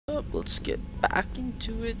let's get back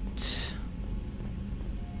into it.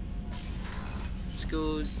 Let's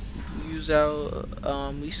go use our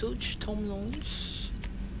research terminals.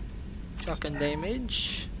 Shotgun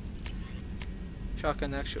damage.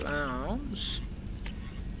 Shotgun extra rounds.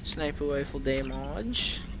 Sniper rifle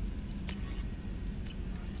damage.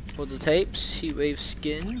 For the tapes, heat wave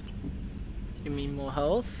skin. Give me more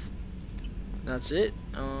health. That's it.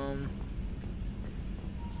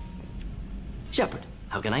 Shepard,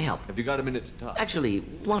 how can I help? Have you got a minute to talk? Actually,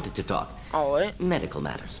 wanted to talk. Alright. Medical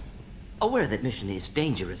matters. Aware that mission is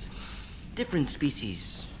dangerous. Different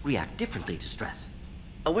species react differently to stress.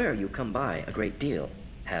 Aware you come by a great deal.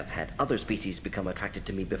 Have had other species become attracted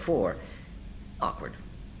to me before. Awkward.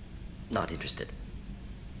 Not interested.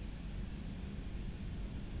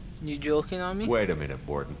 You joking on me? Wait a minute,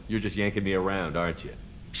 Borden. You're just yanking me around, aren't you?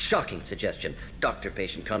 Shocking suggestion.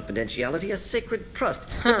 Doctor-patient confidentiality, a sacred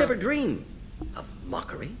trust. Would never dream of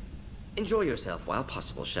mockery. Enjoy yourself while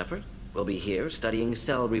possible, Shepard. We'll be here studying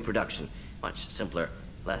cell reproduction. Much simpler,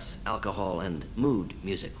 less alcohol and mood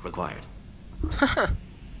music required.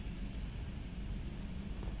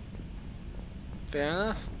 Fair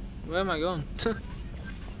enough. Where am I going?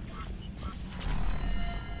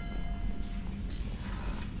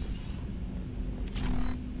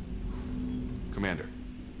 Commander,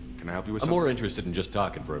 can I help you with I'm something? more interested in just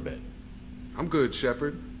talking for a bit. I'm good,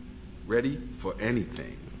 Shepard. Ready for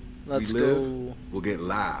anything. Let's we live, go. We'll get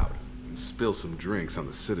loud and spill some drinks on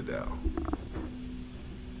the Citadel.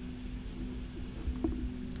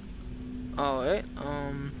 Alright,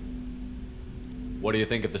 What do you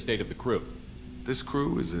think of the state of the crew? This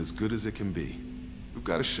crew is as good as it can be. We've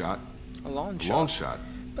got a shot. a long A shot. long shot.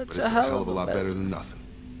 But But it's a hell of a lot better than nothing.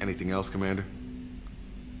 Anything else, Commander?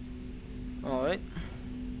 Alright.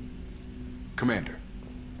 Commander.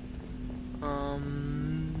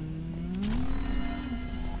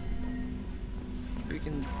 We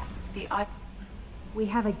can. We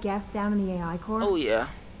have a Geth down in the AI core. Oh yeah.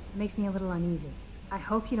 It makes me a little uneasy. I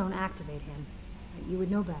hope you don't activate him. But you would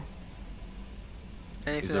know best.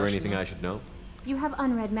 Anything Is there else you anything know? I should know? You have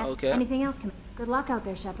unread Okay. Anything else? Good luck out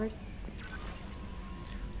there, Shepard.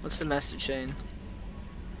 What's the message saying?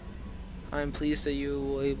 I am pleased that you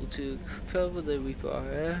were able to cover the Reaper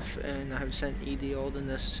RF, and I have sent ED all the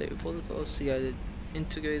necessary protocols to get it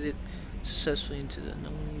integrated successfully into the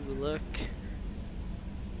known relic.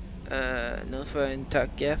 Notify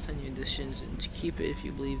intact Geth and your decisions and to keep it if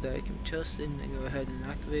you believe that it can be trusted, and then go ahead and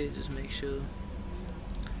activate it, just make sure.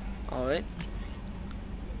 Alright.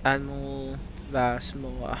 Admiral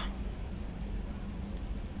Vasmoa.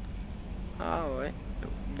 Alright.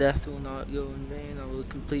 Death will not go in vain. I will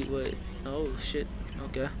complete what. Oh shit.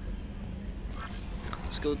 Okay.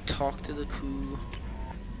 Let's go talk to the crew.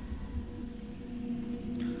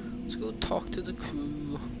 Let's go talk to the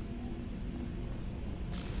crew.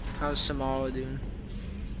 How's Samara doing?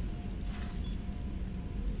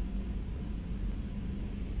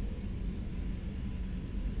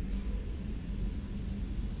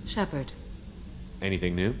 Shepard,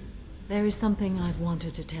 Anything new? there is something I've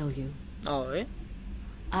wanted to tell you. Alright.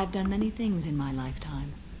 I've done many things in my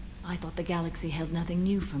lifetime. I thought the galaxy held nothing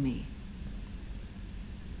new for me.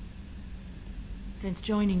 Since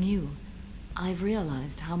joining you, I've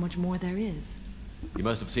realized how much more there is. You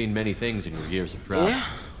must have seen many things in your years of travel. Yeah.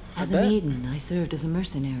 I As a bet. maiden, I served as a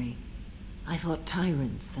mercenary. I fought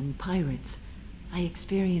tyrants and pirates. I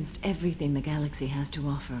experienced everything the galaxy has to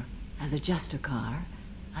offer. As a Justicar,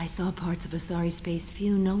 I saw parts of Asari space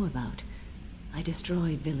few know about. I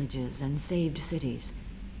destroyed villages and saved cities.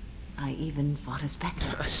 I even fought a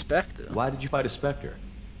Spectre. A Spectre. Why did you fight a Spectre?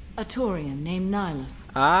 A Taurian named Nihilus.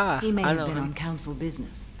 Ah, He may I have know been him. on council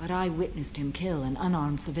business, but I witnessed him kill an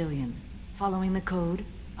unarmed civilian. Following the code,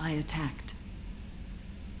 I attacked.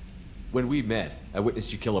 When we met, I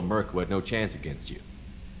witnessed you kill a merc who had no chance against you.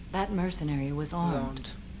 That mercenary was armed,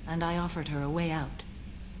 Armed. and I offered her a way out.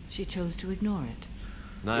 She chose to ignore it.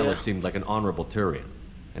 Nihilus Yeah. seemed like an honorable Turian,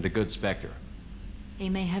 and a good Spectre. He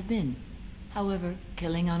may have been. However,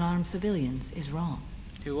 killing unarmed civilians is wrong.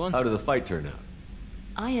 Who won? How did the fight turn out?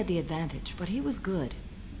 I had the advantage, but he was good.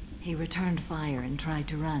 He returned fire and tried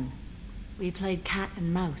to run. We played cat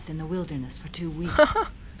and mouse in the wilderness for 2 weeks. It was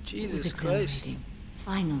Jesus Christ. exhilarating.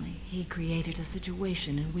 Finally, he created a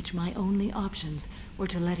situation in which my only options were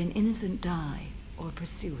to let an innocent die or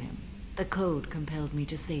pursue him. The code compelled me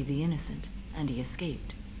to save the innocent, and he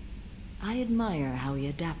escaped. I admire how he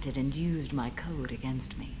adapted and used my code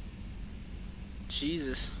against me.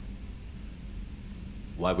 Jesus.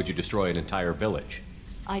 Why would you destroy an entire village?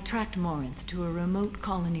 I tracked Morinth to a remote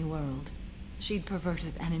colony world. She'd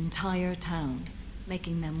perverted an entire town.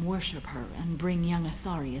 making them worship her and bring young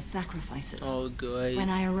Asari as sacrifices. Oh, great. When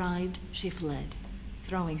I arrived, she fled,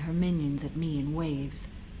 throwing her minions at me in waves.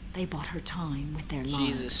 They bought her time with their lives.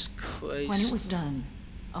 Jesus Christ. When it was done,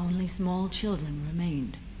 only small children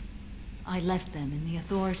remained. I left them in the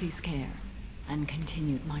authorities' care and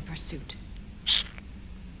continued my pursuit.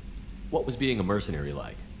 What was being a mercenary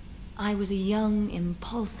like? I was a young,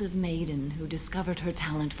 impulsive maiden who discovered her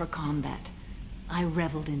talent for combat. I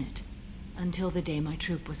reveled in it, until the day my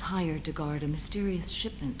troop was hired to guard a mysterious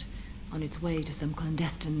shipment on its way to some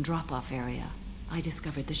clandestine drop-off area. I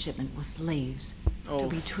discovered the shipment was slaves to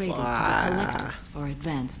be traded to the collectors for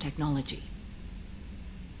advanced technology.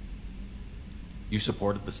 You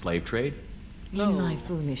supported the slave trade? In my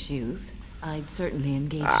foolish youth, I'd certainly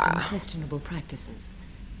engaged in questionable practices,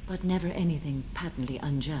 but never anything patently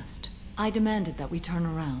unjust. I demanded that we turn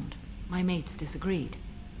around. My mates disagreed.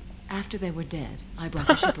 After they were dead, I brought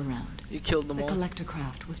the ship around. You killed them The all. collector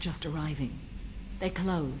craft was just arriving. They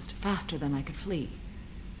closed faster than I could flee.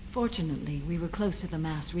 Fortunately, we were close to the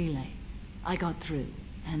mass relay. I got through,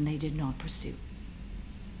 and they did not pursue.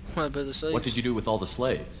 What about the slaves? What did you do with all the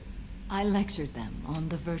slaves? I lectured them on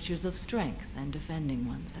the virtues of strength and defending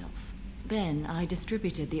oneself. Then I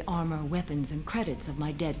distributed the armor, weapons, and credits of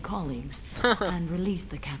my dead colleagues and released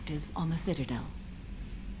the captives on the Citadel.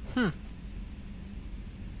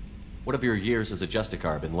 What have your years as a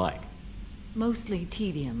Justicar been like? Mostly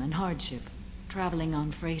tedium and hardship, traveling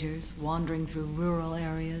on freighters, wandering through rural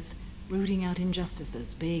areas, rooting out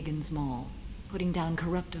injustices, big and small, putting down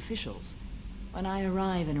corrupt officials. When I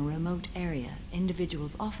arrive in a remote area,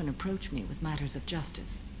 individuals often approach me with matters of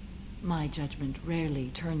justice. My judgment rarely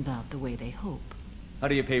turns out the way they hope. How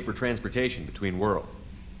do you pay for transportation between worlds?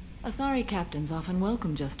 Asari captains often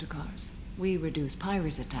welcome Justicars. We reduce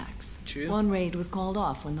pirate attacks. True. One raid was called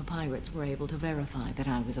off when the pirates were able to verify that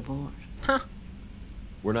I was aboard.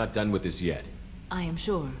 We're not done with this yet. I am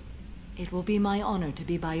sure. It will be my honor to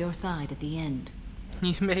be by your side at the end.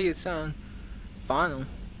 You make it sound final.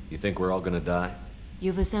 You think we're all gonna die?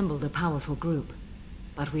 You've assembled a powerful group,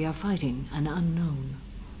 but we are fighting an unknown.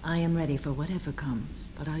 I am ready for whatever comes,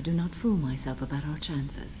 but I do not fool myself about our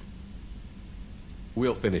chances.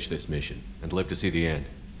 We'll finish this mission and live to see the end.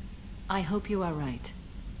 I hope you are right.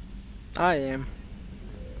 I am.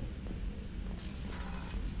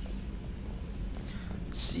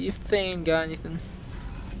 See if Thane got anything.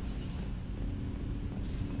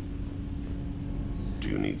 Do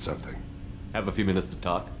you need something? Have a few minutes to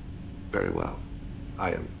talk? Very well.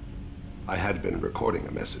 I had been recording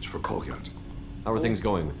a message for Kolyat. How are things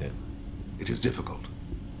going with him? It is difficult.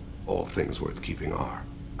 All things worth keeping are.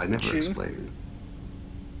 I never True. explained.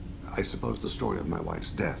 I suppose the story of my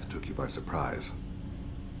wife's death took you by surprise.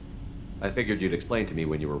 I figured you'd explain to me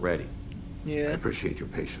when you were ready. I Yeah. appreciate your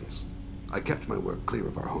patience. I kept my work clear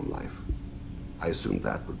of our home life. I assumed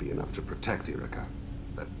that would be enough to protect Irika.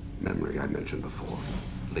 That memory I mentioned before.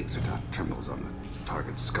 Laser dot trembles on the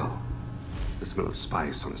target's skull. The smell of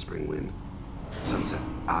spice on a spring wind. Sunset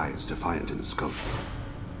eyes defiant in the scope.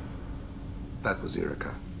 That was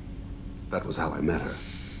Irika. That was how I met her.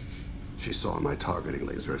 She saw my targeting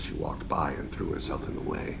laser as she walked by and threw herself in the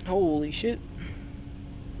way. Holy shit.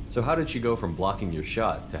 So how did she go from blocking your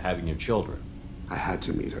shot to having your children? I had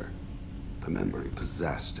to meet her. The memory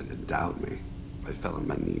possessed and endowed me. I fell on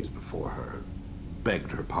my knees before her,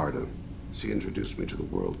 begged her pardon. She introduced me to the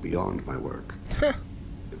world beyond my work.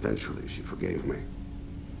 Eventually, she forgave me.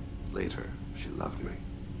 Later, she loved me.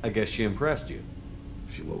 I guess she impressed you.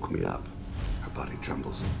 She woke me up. Her body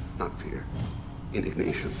trembles, not fear.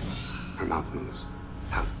 Indignation. Her mouth moves.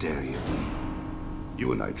 How dare you?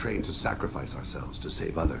 You and I trained to sacrifice ourselves to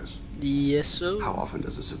save others. Yes, sir. How often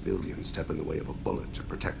does a civilian step in the way of a bullet to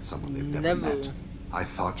protect someone they've never Never. met? I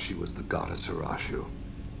thought she was the goddess Arashu.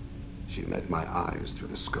 She met my eyes through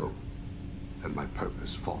the scope, and my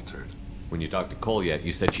purpose faltered. When you talked to Kolyat,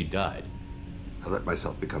 you said she died. I let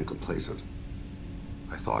myself become complacent.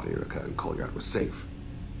 I thought Irika and Kolyat were safe.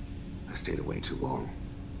 I stayed away too long,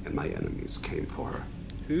 and my enemies came for her.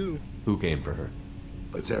 Who? Who came for her?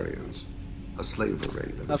 Batarians, a slaver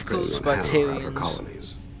ring that was Of preying course, on Hammer outer Batarians.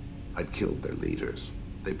 colonies. I'd killed their leaders.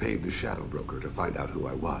 They paid the shadow broker to find out who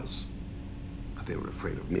I was. But they were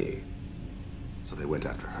afraid of me, so they went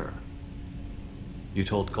after her. You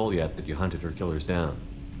told Kolyat that you hunted her killers down.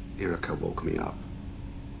 Irika woke me up.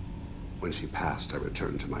 When she passed, I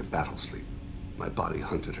returned to my battle sleep. My body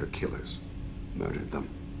hunted her killers, murdered them.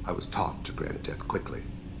 I was taught to grant death quickly,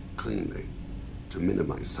 cleanly, to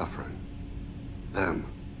minimize suffering. Them.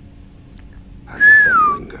 I let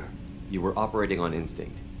them linger. You were operating on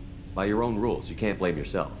instinct. By your own rules, you can't blame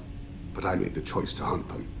yourself. But I made the choice to hunt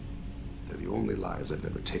them. They're the only lives I've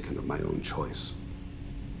ever taken of my own choice.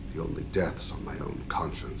 The only deaths on my own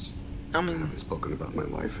conscience. I I mean, haven't spoken about my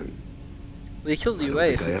wife, and they killed I your don't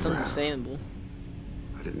think wife. I It's ever have. understandable.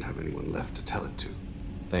 I didn't have anyone left to tell it to.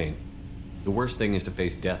 Thane, the worst thing is to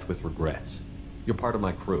face death with regrets. You're part of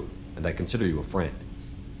my crew, and I consider you a friend.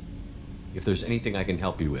 If there's anything I can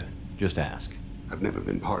help you with, just ask. I've never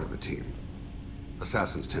been part of a team.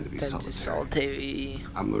 Assassins tend to be Tend to solitary.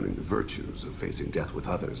 I'm learning the virtues of facing death with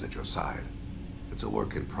others at your side. It's a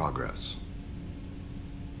work in progress.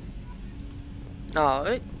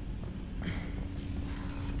 Alright.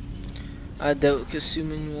 I doubt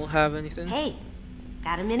Kasumi will have anything. Hey,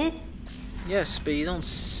 got a minute? Yes, but you don't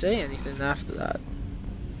say anything after that.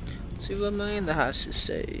 See what Miranda has to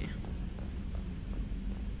say.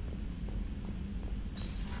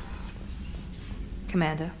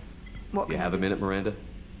 Commander, what You can have I a do? minute, Miranda?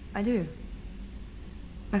 I do.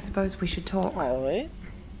 I suppose we should talk. Alright.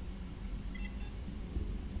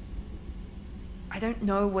 I don't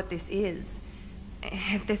know what this is.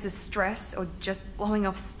 If this is stress or just blowing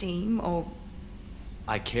off steam or...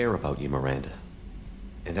 I care about you, Miranda.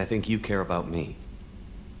 And I think you care about me.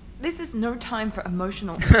 This is no time for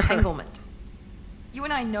emotional entanglement. You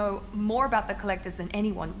and I know more about the Collectors than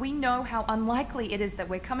anyone. We know how unlikely it is that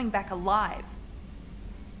we're coming back alive.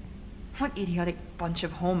 What idiotic bunch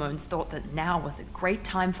of hormones thought that now was a great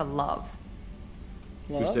time for love?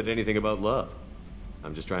 Who Love? said anything about love?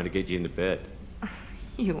 I'm just trying to get you into bed.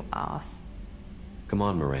 You ass. Come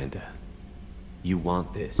on, Miranda. You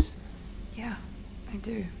want this. Yeah, I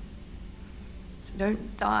do. So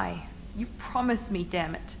don't die. You promised me,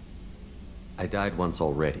 damn it. I died once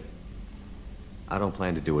already. I don't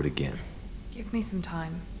plan to do it again. Give me some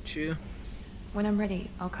time. True. When I'm ready,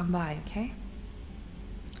 I'll come by, okay?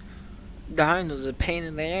 Dying was a pain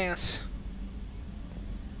in the ass.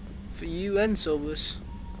 For you and Sobus.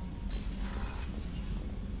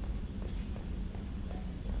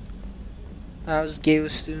 How's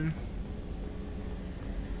Gaius doing?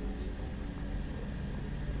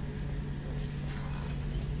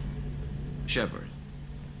 Shepard.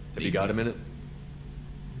 Have you got a minute?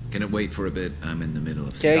 Can it wait for a bit? I'm in the middle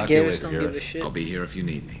of Okay, Talk to you Gaius later, don't give a Garrus. shit. I'll be here if you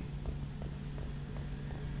need me.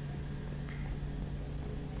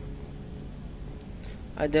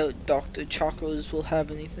 I doubt Dr. Chacos will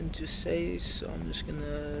have anything to say, so I'm just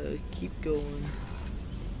gonna keep going.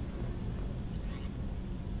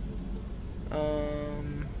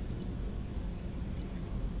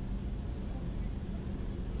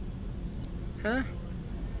 Huh?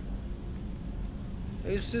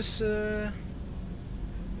 Is this,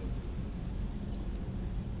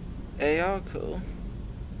 Ayako?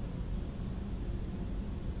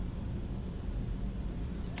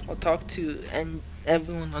 I'll talk to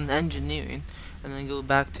everyone on engineering, and then go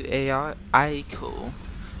back to Aiko.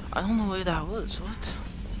 I don't know where that was. What?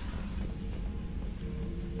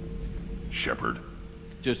 Shepard,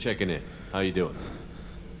 Just checking in. How you doing?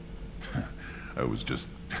 I was just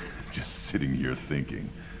sitting here thinking.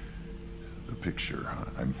 The picture,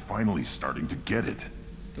 I'm finally starting to get it.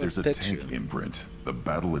 There's a picture? tank imprint, the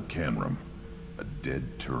battle at Canrum. A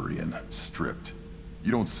dead Turian, stripped.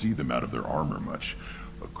 You don't see them out of their armor much.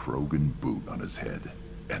 A Krogan boot on his head,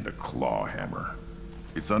 and a claw hammer.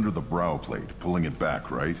 It's under the brow plate, pulling it back,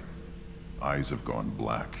 right? Eyes have gone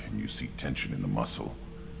black, and you see tension in the muscle.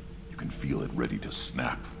 You can feel it ready to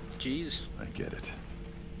snap. Jeez. I get it.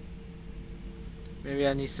 Maybe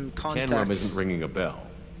I need some context. Canrum isn't ringing a bell.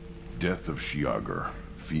 Death of Shiagar,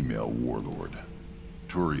 female warlord.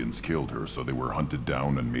 Turians killed her, so they were hunted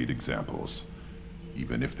down and made examples.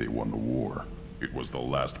 Even if they won the war, it was the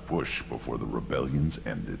last push before the rebellions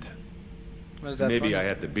ended. Was that Maybe funny? I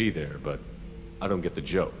had to be there, but I don't get the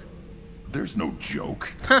joke. There's no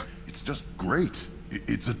joke. It's just great.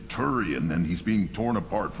 It's a Turian, and he's being torn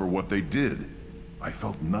apart for what they did. I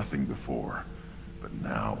felt nothing before, but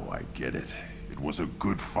now I get it. It was a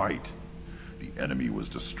good fight. The enemy was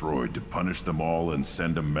destroyed to punish them all and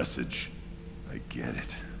send a message. I get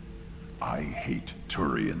it. I hate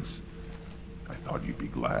Turians. I thought you'd be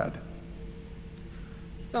glad.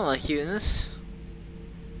 Don't like hearing this.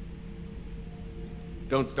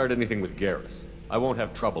 Don't start anything with Garrus. I won't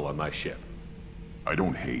have trouble on my ship. I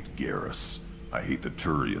don't hate Garrus. I hate the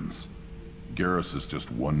Turians. Garrus is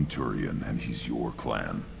just one Turian, and he's your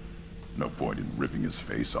clan. No point in ripping his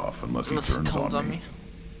face off unless he Unless he turns turns on on me. me.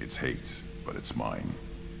 It's hate, but it's mine.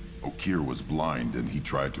 Okeer was blind, and he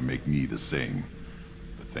tried to make me the same.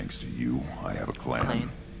 But thanks to you, I have a clan.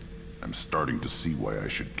 Clan. I'm starting to see why I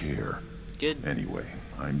should care. Good. Anyway,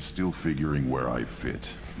 I'm still figuring where I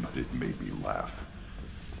fit, but it made me laugh.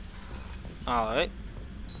 Alright.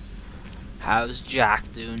 How's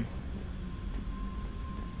Jack doing?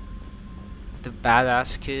 the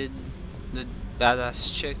badass kid, the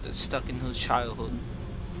badass chick that's stuck in his childhood.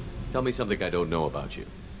 Tell me something I don't know about you.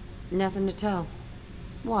 Nothing to tell.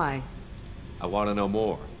 Why? I want to know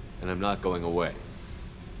more, and I'm not going away.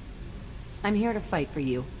 I'm here to fight for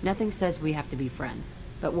you. Nothing says we have to be friends,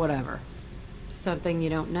 but whatever. Something you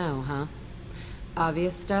don't know, huh?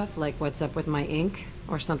 Obvious stuff, like what's up with my ink,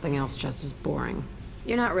 or something else just as boring?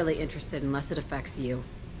 You're not really interested unless it affects you.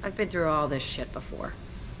 I've been through all this shit before.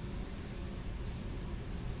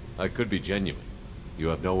 I could be genuine. You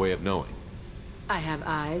have no way of knowing. I have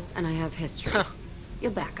eyes, and I have history.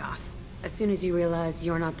 You'll back off. As soon as you realize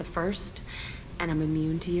you're not the first, and I'm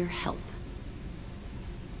immune to your help.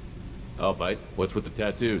 I'll bite. What's with the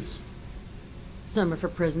tattoos? Some are for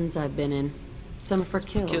prisons I've been in. Some are for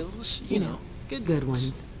kills. Kills, you know, good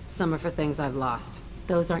ones. Some are for things I've lost.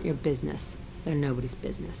 Those aren't your business. They're nobody's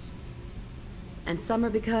business. And some are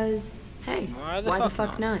because, hey, why the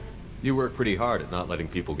fuck not? You work pretty hard at not letting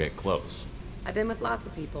people get close. I've been with lots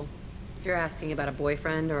of people. If you're asking about a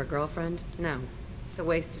boyfriend or a girlfriend, no. It's a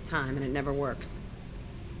waste of time and it never works.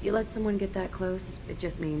 You let someone get that close, it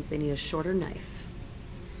just means they need a shorter knife.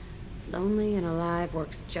 Lonely and alive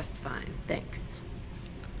works just fine, thanks.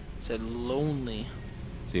 Said lonely.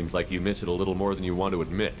 Seems like you miss it a little more than you want to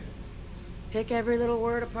admit. Pick every little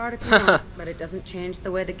word apart if you want, but it doesn't change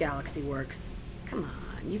the way the galaxy works. Come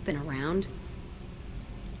on, you've been around.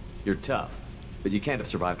 You're tough, but you can't have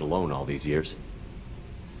survived alone all these years.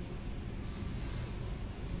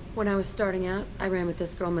 When I was starting out, I ran with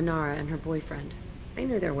this girl Minara and her boyfriend. They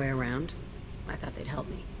knew their way around. I thought they'd help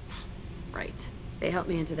me. Right. They helped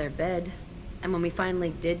me into their bed. And when we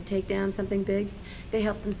finally did take down something big, they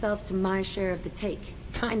helped themselves to my share of the take.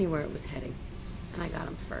 I knew where it was heading. And I got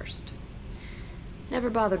them first. Never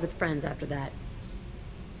bothered with friends after that.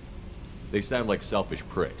 They sound like selfish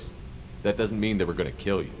pricks. That doesn't mean they were gonna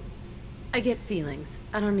kill you. I get feelings.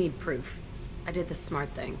 I don't need proof. I did the smart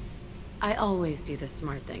thing. I always do the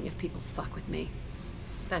smart thing if people fuck with me.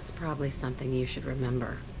 That's probably something you should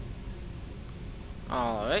remember.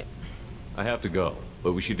 Alright. I have to go,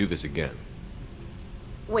 but we should do this again.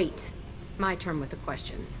 Wait. My turn with the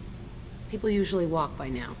questions. People usually walk by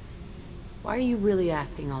now. Why are you really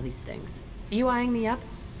asking all these things? Are you eyeing me up?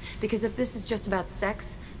 Because if this is just about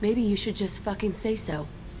sex, maybe you should just fucking say so.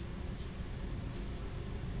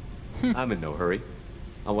 I'm in no hurry.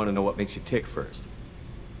 I want to know what makes you tick first.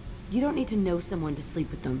 You don't need to know someone to sleep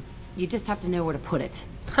with them. You just have to know where to put it.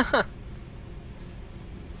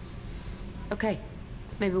 Okay.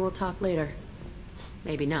 Maybe we'll talk later.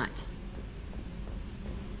 Maybe not.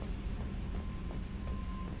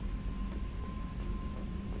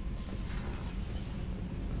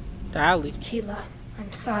 Dali. Keela,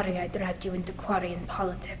 I'm sorry I dragged you into Quarian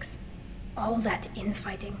politics. All that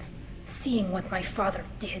infighting, seeing what my father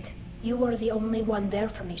did. You were the only one there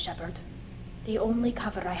for me, Shepard. The only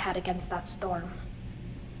cover I had against that storm.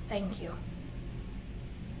 Thank you.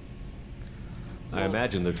 I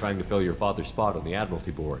imagine they're trying to fill your father's spot on the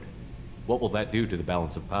Admiralty Board. What will that do to the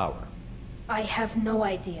balance of power? I have no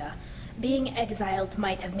idea. Being exiled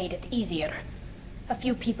might have made it easier. A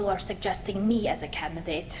few people are suggesting me as a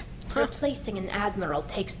candidate. Replacing an admiral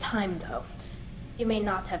takes time, though. You may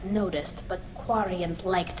not have noticed, but Quarians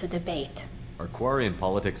like to debate. Are Quarian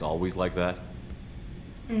politics always like that?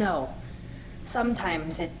 No.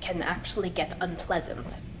 Sometimes it can actually get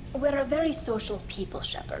unpleasant. We're a very social people,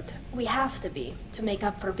 Shepard. We have to be, to make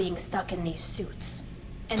up for being stuck in these suits.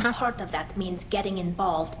 And part of that means getting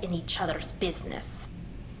involved in each other's business.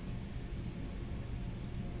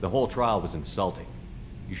 The whole trial was insulting.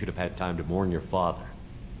 You should have had time to mourn your father.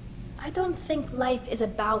 I don't think life is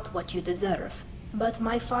about what you deserve. But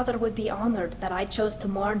my father would be honored that I chose to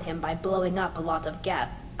mourn him by blowing up a lot of gas.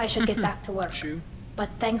 I should get back to work. True. But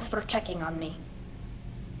thanks for checking on me.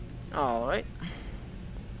 Alright.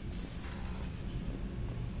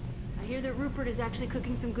 I hear that Rupert is actually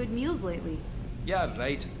cooking some good meals lately. Yeah,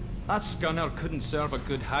 right. That scunner couldn't serve a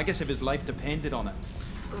good haggis if his life depended on it.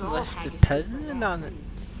 Life dependent on it.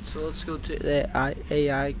 So let's go to the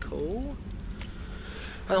AI Core.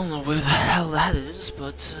 I don't know where the hell that is,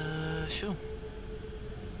 but sure.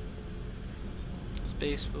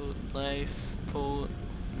 Spaceboat, life, port,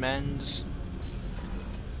 mends.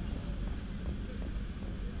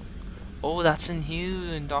 Oh, that's in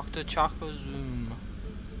here in Dr. Chakra's room.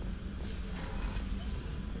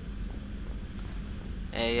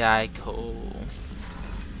 AI Core.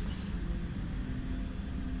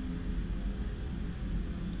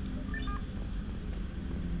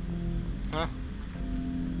 Huh?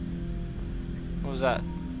 What was that?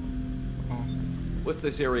 Oh. What's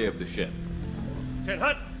this area of the ship? Ted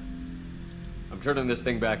Hutt! I'm turning this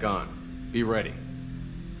thing back on. Be ready.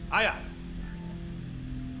 Aye, aye.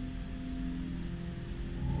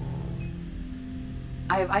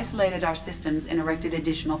 I have isolated our systems and erected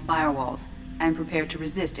additional firewalls. I am prepared to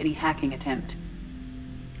resist any hacking attempt.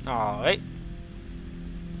 Alright.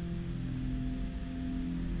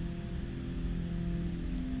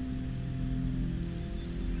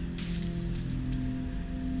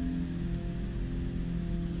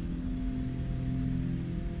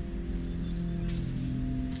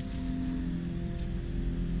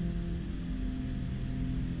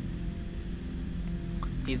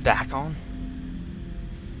 He's back on.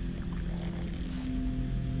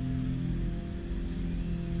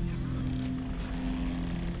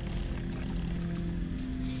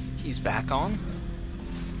 He's back on.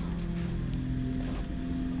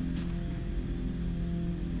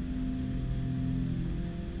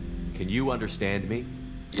 Can you understand me?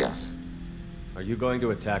 Yes. Are you going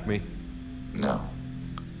to attack me? No.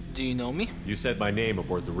 Do you know me? You said my name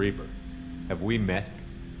aboard the Reaper. Have we met?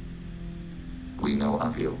 We know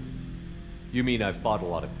of you. You mean I've fought a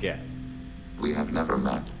lot of Geth? We have never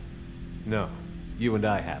met. No, you and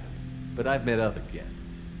I haven't. But I've met other Geth.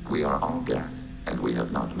 We are all Geth, and we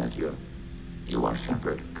have not met you. You are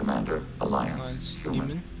Shepard, Commander, Alliance,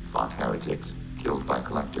 human, fought heretics, killed by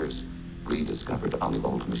collectors, rediscovered on the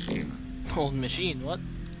old machine. Old machine, what?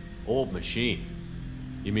 Old machine?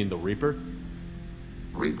 You mean the Reaper?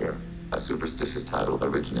 Reaper, a superstitious title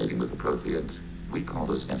originating with the Protheans. We call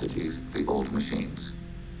those entities the old machines.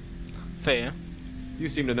 Fair. You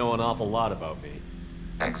seem to know an awful lot about me.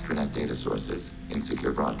 Extranet data sources,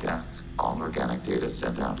 insecure broadcasts, all organic data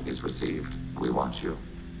sent out is received. We watch you.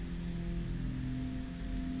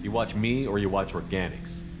 You watch me or you watch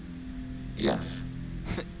organics? Yes.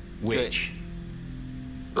 Which?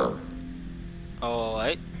 Both.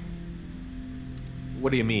 Alright. What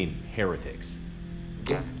do you mean, heretics?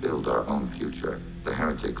 Geth build our own future. The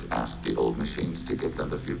heretics asked the old machines to give them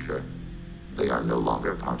the future. They are no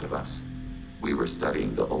longer part of us. We were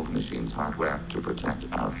studying the old machines' hardware to protect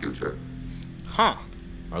our future. Huh.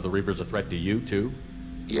 Are the Reapers a threat to you, too?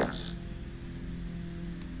 Yes.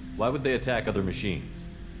 Why would they attack other machines?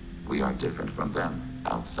 We are different from them,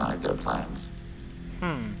 outside their plans.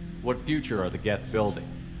 What future are the Geth building?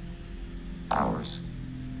 Ours.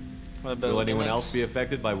 What about Will anyone Linux? else be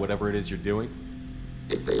affected by whatever it is you're doing?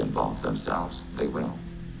 If they involve themselves, they will.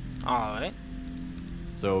 Alright.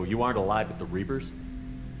 So you aren't allied with the Reapers?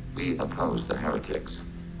 We oppose the heretics.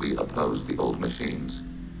 We oppose the old machines.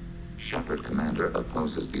 Shepard Commander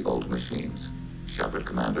opposes the old machines. Shepard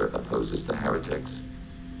Commander opposes the heretics.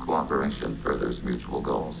 Cooperation furthers mutual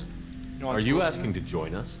goals. Are you asking to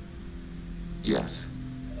join us? Yes.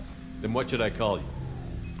 Then what should I call you?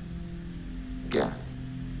 Geth.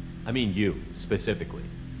 I mean you, specifically.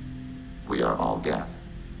 We are all Geth.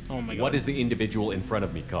 Oh my god. What is the individual in front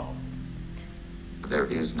of me called? There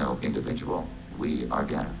is no individual. We are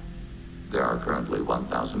Geth. There are currently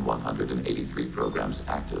 1,183 programs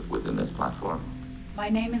active within this platform. My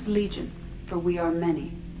name is Legion, for we are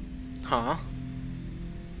many. Huh?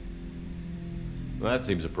 Well, that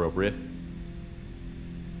seems appropriate.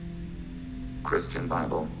 Christian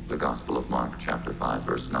Bible, the Gospel of Mark, chapter 5,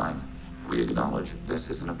 verse 9. We acknowledge this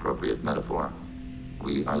is an appropriate metaphor.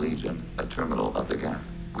 We are Legion, a terminal of the Geth.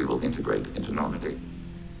 We will integrate into Normandy.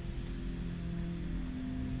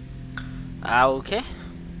 Okay.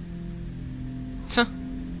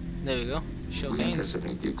 There we go. Show We games.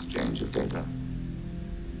 anticipate the exchange of data.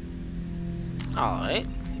 Alright.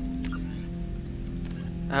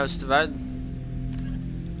 House divide.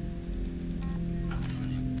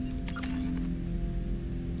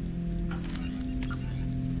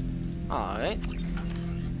 Alright.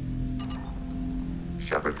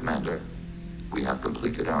 Shepard Commander, we have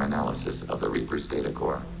completed our analysis of the Reaper's data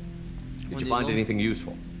core. Did you find anything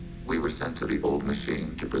useful? We were sent to the old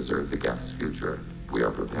machine to preserve the Geth's future. We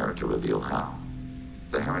are prepared to reveal how.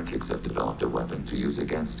 The heretics have developed a weapon to use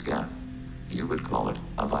against Geth. You would call it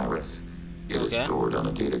a virus. It is stored on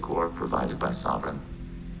a data core provided by Sovereign.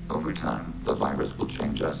 Over time, the virus will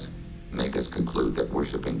change us, make us conclude that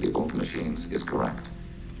worshipping the old machines is correct.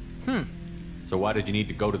 So why did you need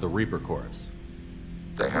to go to the Reaper Corps?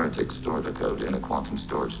 The heretics store the code in a quantum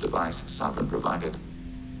storage device Sovereign provided.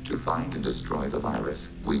 To find and destroy the virus,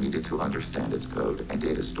 we needed to understand its code and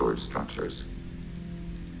data storage structures.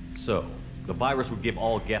 So, the virus would give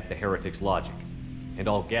all Geth the heretics' logic, and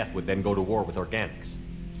all Geth would then go to war with organics.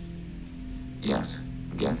 Yes,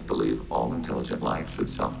 Geth believe all intelligent life should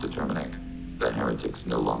self-determinate. The heretics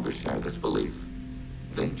no longer share this belief.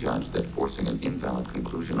 They judge that forcing an invalid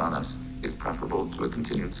conclusion on us is preferable to a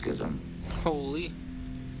continued schism. Holy.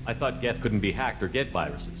 I thought Geth couldn't be hacked or get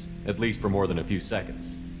viruses, at least for more than a few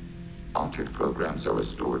seconds. Altered programs are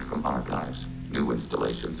restored from archives. New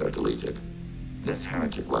installations are deleted. This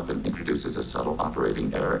heretic weapon introduces a subtle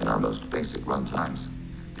operating error in our most basic runtimes,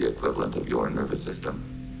 the equivalent of your nervous system.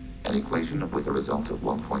 An equation with a result of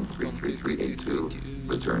 1.33382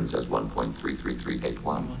 returns as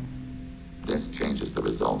 1.33381. This changes the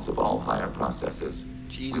results of all higher processes.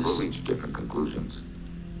 Jesus. We will reach different conclusions.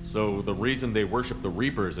 So the reason they worship the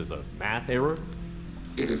Reapers is a math error?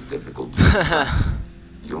 It is difficult to express.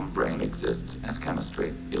 Your brain exists as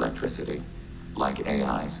chemistry, electricity. Like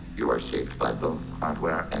AIs, you are shaped by both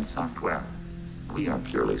hardware and software. We are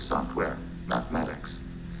purely software, mathematics.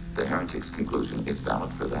 The heretic's conclusion is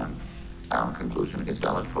valid for them. Our conclusion is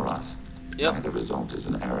valid for us. Yep. Neither result is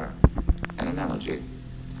an error. An analogy.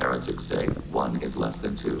 Heretics say 1 is less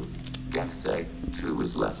than 2. Geth say 2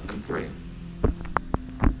 is less than 3.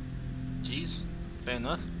 Jeez, fair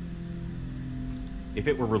enough. If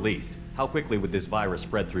it were released, how quickly would this virus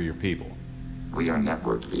spread through your people? We are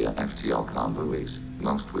networked via FTL-COM buoys.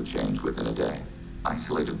 Most would change within a day.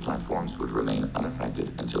 Isolated platforms would remain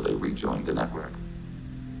unaffected until they rejoined the network.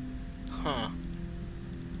 Huh.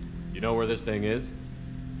 You know where this thing is?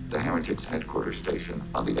 The Heretics headquarters station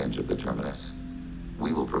on the edge of the terminus.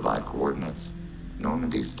 We will provide coordinates.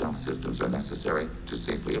 Normandy's stealth systems are necessary to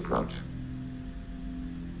safely approach.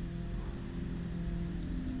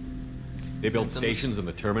 They build stations in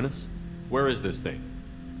the terminus? Where is this thing?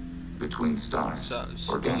 Between stars.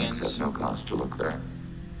 Organics has no cause to look there.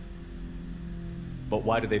 But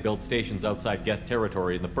why do they build stations outside Geth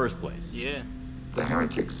territory in the first place? Yeah. The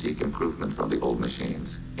Heretics seek improvement from the old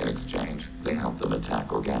machines. In exchange, they help them attack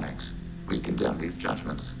organics. We condemn these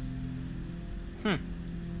judgments.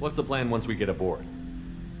 What's the plan once we get aboard?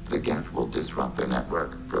 The Geth will disrupt their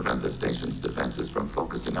network, prevent the station's defenses from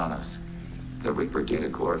focusing on us. The Reaper data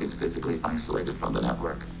core is physically isolated from the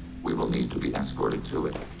network. We will need to be escorted to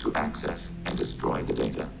it to access and destroy the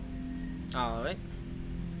data. Alright.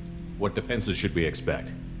 What defenses should we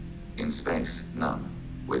expect? In space, none.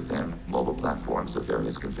 Within, mobile platforms of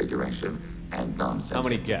various configuration and non-sentient. How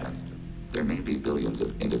many Geth? There may be billions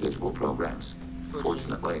of individual programs.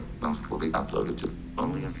 Fortunately, most will be uploaded to.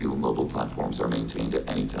 Only a few mobile platforms are maintained at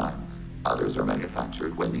any time. Others are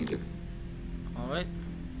manufactured when needed. Alright.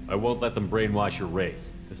 I won't let them brainwash your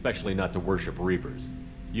race, especially not to worship Reapers.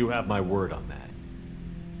 You have my word on that.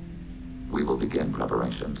 We will begin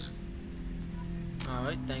preparations.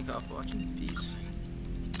 Alright, thank you all for watching. Peace.